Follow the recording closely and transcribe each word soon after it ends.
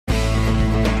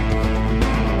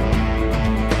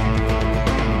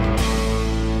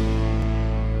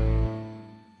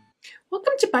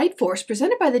to Bite Force,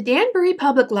 presented by the Danbury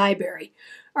Public Library.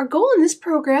 Our goal in this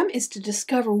program is to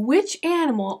discover which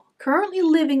animal currently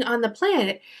living on the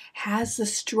planet has the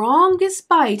strongest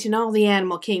bite in all the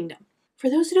animal kingdom. For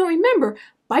those who don't remember,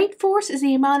 bite force is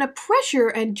the amount of pressure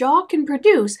a jaw can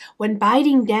produce when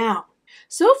biting down.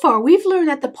 So far, we've learned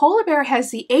that the polar bear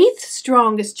has the 8th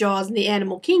strongest jaws in the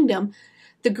animal kingdom,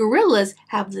 the gorillas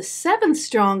have the 7th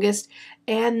strongest,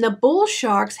 and the bull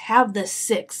sharks have the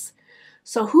 6th.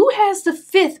 So who has the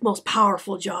 5th most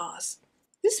powerful jaws?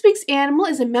 This week's animal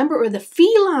is a member of the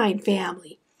feline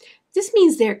family. This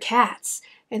means they're cats,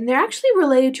 and they're actually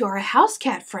related to our house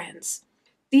cat friends.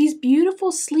 These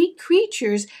beautiful, sleek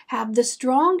creatures have the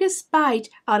strongest bite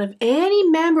out of any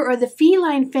member of the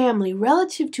feline family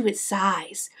relative to its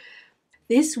size.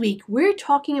 This week, we're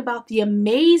talking about the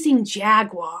amazing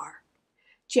jaguar.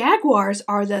 Jaguars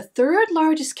are the 3rd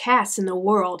largest cats in the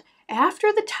world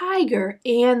after the tiger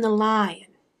and the lion.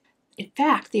 In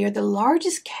fact, they are the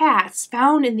largest cats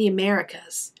found in the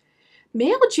Americas.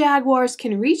 Male jaguars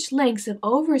can reach lengths of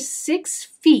over 6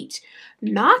 feet,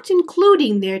 not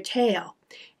including their tail,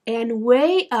 and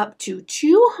weigh up to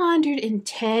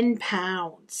 210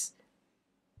 pounds.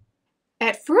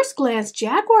 At first glance,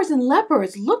 jaguars and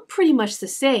leopards look pretty much the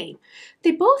same.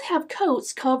 They both have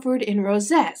coats covered in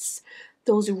rosettes,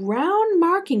 those round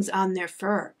markings on their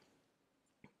fur.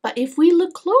 But if we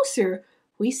look closer,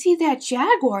 we see that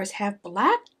jaguars have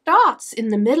black dots in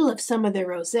the middle of some of their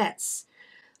rosettes.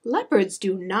 Leopards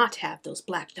do not have those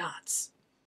black dots.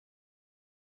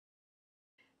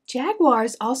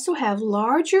 Jaguars also have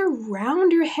larger,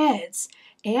 rounder heads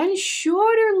and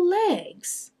shorter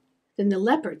legs than the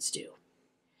leopards do.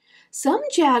 Some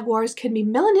jaguars can be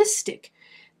melanistic.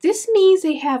 This means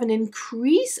they have an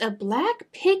increase of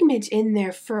black pigment in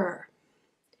their fur.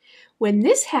 When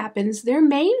this happens, their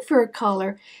mane fur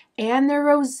color and their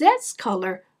rosette's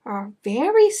color are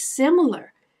very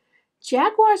similar.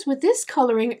 Jaguars with this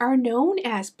coloring are known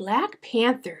as black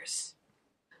panthers.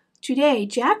 Today,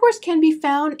 jaguars can be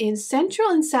found in Central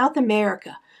and South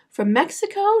America, from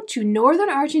Mexico to northern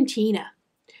Argentina.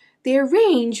 Their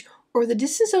range, or the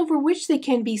distance over which they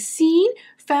can be seen,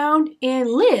 found, and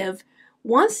live,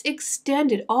 once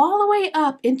extended all the way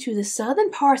up into the southern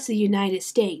parts of the United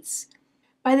States.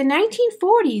 By the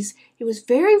 1940s, it was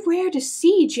very rare to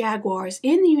see jaguars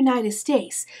in the United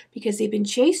States because they've been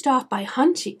chased off by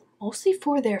hunting, mostly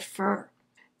for their fur.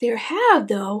 There have,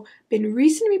 though, been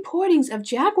recent reportings of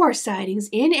jaguar sightings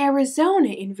in Arizona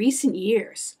in recent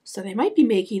years, so they might be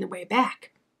making their way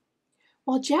back.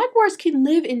 While jaguars can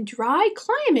live in dry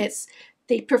climates,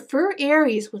 they prefer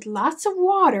areas with lots of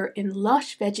water and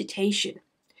lush vegetation.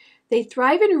 They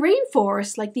thrive in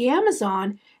rainforests like the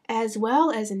Amazon, as well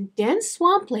as in dense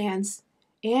swamplands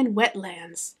and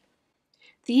wetlands.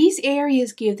 These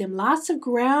areas give them lots of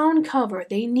ground cover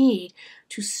they need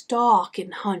to stalk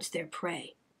and hunt their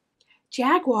prey.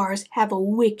 Jaguars have a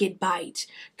wicked bite,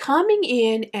 coming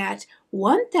in at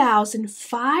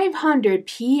 1,500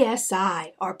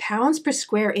 psi, or pounds per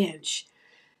square inch.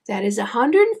 That is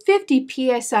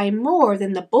 150 psi more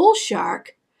than the bull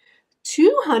shark,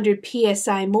 200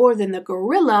 psi more than the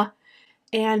gorilla,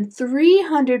 and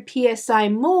 300 psi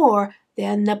more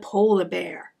than the polar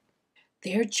bear.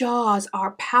 Their jaws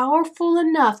are powerful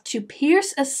enough to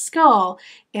pierce a skull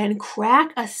and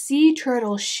crack a sea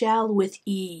turtle's shell with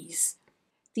ease.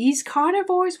 These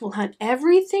carnivores will hunt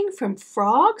everything from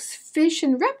frogs, fish,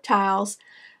 and reptiles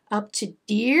up to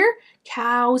deer,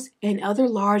 cows, and other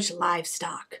large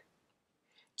livestock.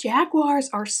 Jaguars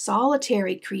are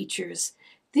solitary creatures.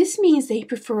 This means they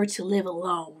prefer to live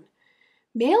alone.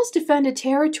 Males defend a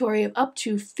territory of up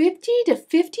to 50 to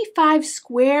 55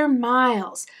 square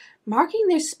miles, marking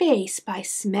their space by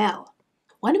smell.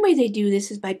 One way they do this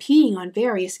is by peeing on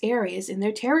various areas in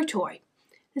their territory.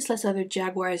 This lets other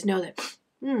jaguars know that,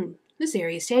 this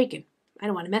area is taken. I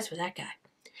don't want to mess with that guy.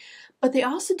 But they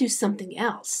also do something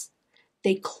else.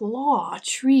 They claw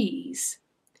trees.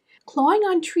 Clawing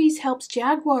on trees helps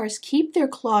jaguars keep their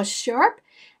claws sharp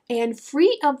and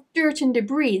free of dirt and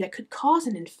debris that could cause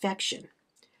an infection.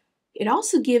 It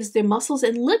also gives their muscles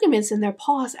and ligaments in their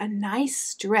paws a nice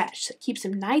stretch that keeps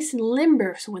them nice and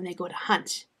limber so when they go to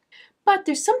hunt. But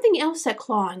there's something else that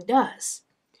clawing does.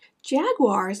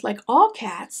 Jaguars, like all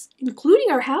cats,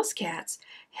 including our house cats,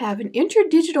 have an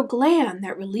interdigital gland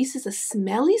that releases a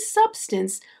smelly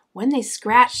substance when they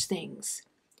scratch things.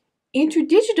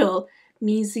 Interdigital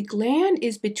means the gland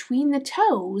is between the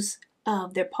toes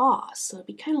of their paws. So it'd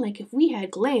be kind of like if we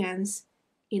had glands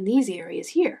in these areas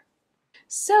here.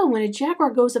 So when a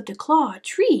jaguar goes up to claw a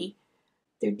tree,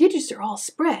 their digits are all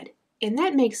spread. and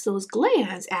that makes those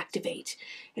glands activate.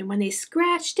 And when they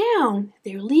scratch down,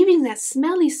 they're leaving that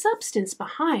smelly substance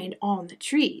behind on the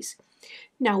trees.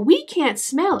 Now, we can't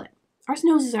smell it. Our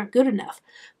noses aren't good enough,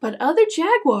 but other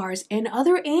jaguars and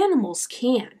other animals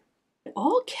can.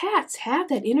 All cats have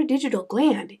that interdigital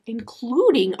gland,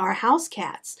 including our house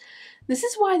cats. This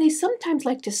is why they sometimes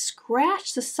like to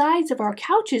scratch the sides of our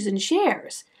couches and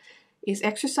chairs. It's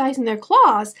exercising their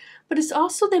claws, but it's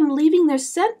also them leaving their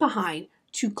scent behind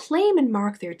to claim and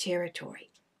mark their territory.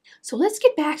 So let's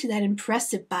get back to that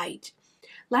impressive bite.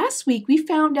 Last week we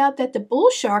found out that the bull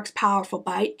shark's powerful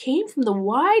bite came from the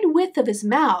wide width of his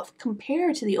mouth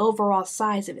compared to the overall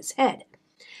size of his head.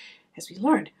 As we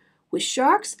learned, with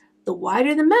sharks, the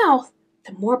wider the mouth,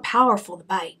 the more powerful the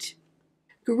bite.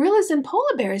 Gorillas and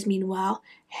polar bears, meanwhile,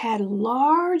 had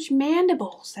large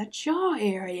mandibles, that jaw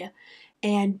area,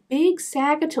 and big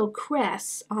sagittal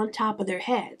crests on top of their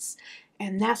heads,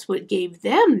 and that's what gave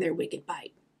them their wicked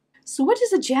bite. So what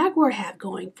does a jaguar have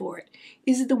going for it?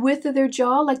 Is it the width of their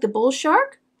jaw like the bull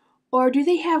shark? Or do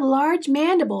they have large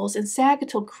mandibles and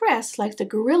sagittal crests like the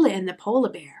gorilla and the polar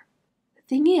bear? The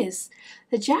thing is,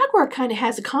 the jaguar kind of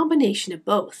has a combination of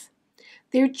both.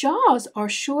 Their jaws are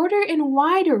shorter and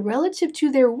wider relative to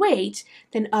their weight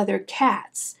than other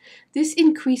cats. This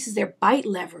increases their bite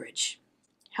leverage,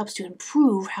 helps to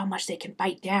improve how much they can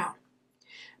bite down.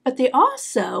 But they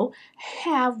also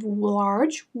have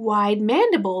large, wide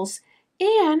mandibles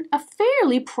and a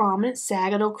fairly prominent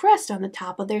sagittal crest on the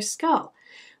top of their skull,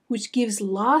 which gives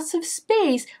lots of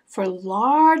space for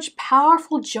large,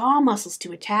 powerful jaw muscles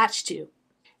to attach to.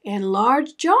 And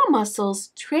large jaw muscles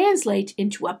translate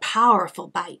into a powerful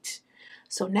bite.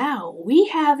 So now we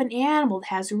have an animal that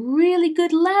has really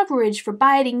good leverage for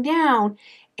biting down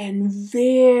and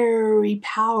very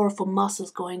powerful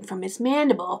muscles going from its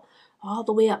mandible all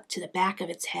the way up to the back of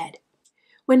its head.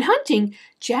 When hunting,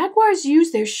 jaguars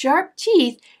use their sharp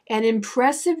teeth and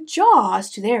impressive jaws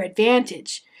to their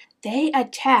advantage. They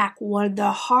attack one of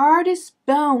the hardest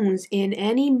bones in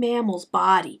any mammal's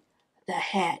body, the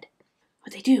head.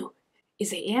 What they do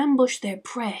is they ambush their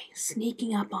prey,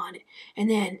 sneaking up on it, and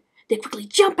then they quickly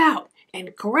jump out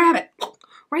and grab it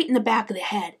right in the back of the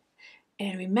head.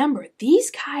 And remember,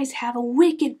 these guys have a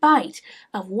wicked bite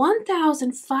of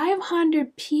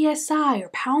 1,500 psi, or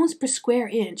pounds per square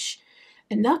inch,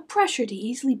 enough pressure to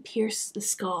easily pierce the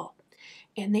skull.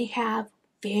 And they have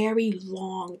very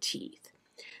long teeth.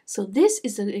 So this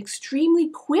is an extremely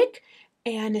quick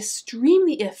and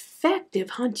extremely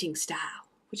effective hunting style,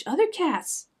 which other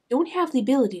cats don't have the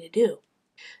ability to do.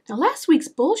 Now, last week's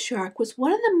bull shark was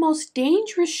one of the most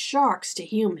dangerous sharks to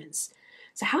humans.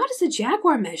 So how does the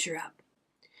jaguar measure up?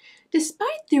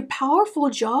 Despite their powerful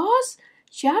jaws,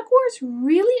 jaguars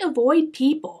really avoid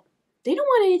people. They don't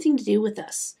want anything to do with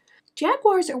us.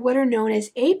 Jaguars are what are known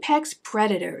as apex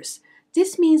predators.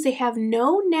 This means they have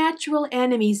no natural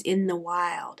enemies in the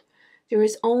wild. There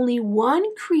is only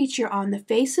one creature on the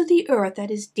face of the earth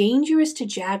that is dangerous to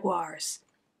jaguars,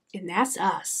 and that's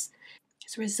us.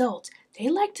 As a result, they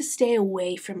like to stay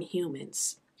away from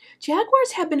humans.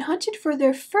 Jaguars have been hunted for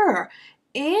their fur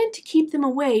and to keep them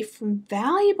away from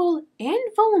valuable and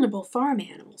vulnerable farm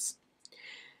animals.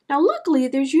 Now, luckily,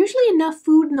 there's usually enough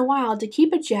food in the wild to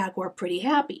keep a jaguar pretty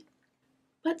happy.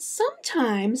 But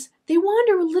sometimes they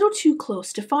wander a little too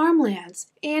close to farmlands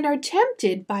and are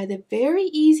tempted by the very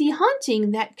easy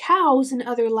hunting that cows and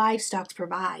other livestock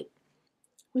provide.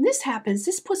 When this happens,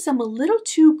 this puts them a little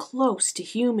too close to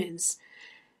humans.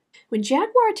 When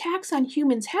jaguar attacks on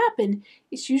humans happen,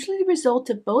 it's usually the result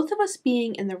of both of us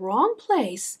being in the wrong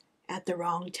place at the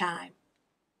wrong time.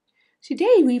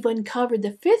 Today we've uncovered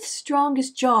the 5th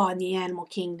strongest jaw in the animal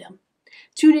kingdom.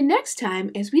 Tune in next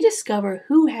time as we discover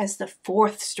who has the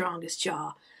 4th strongest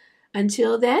jaw.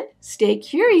 Until then, stay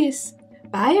curious.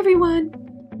 Bye everyone!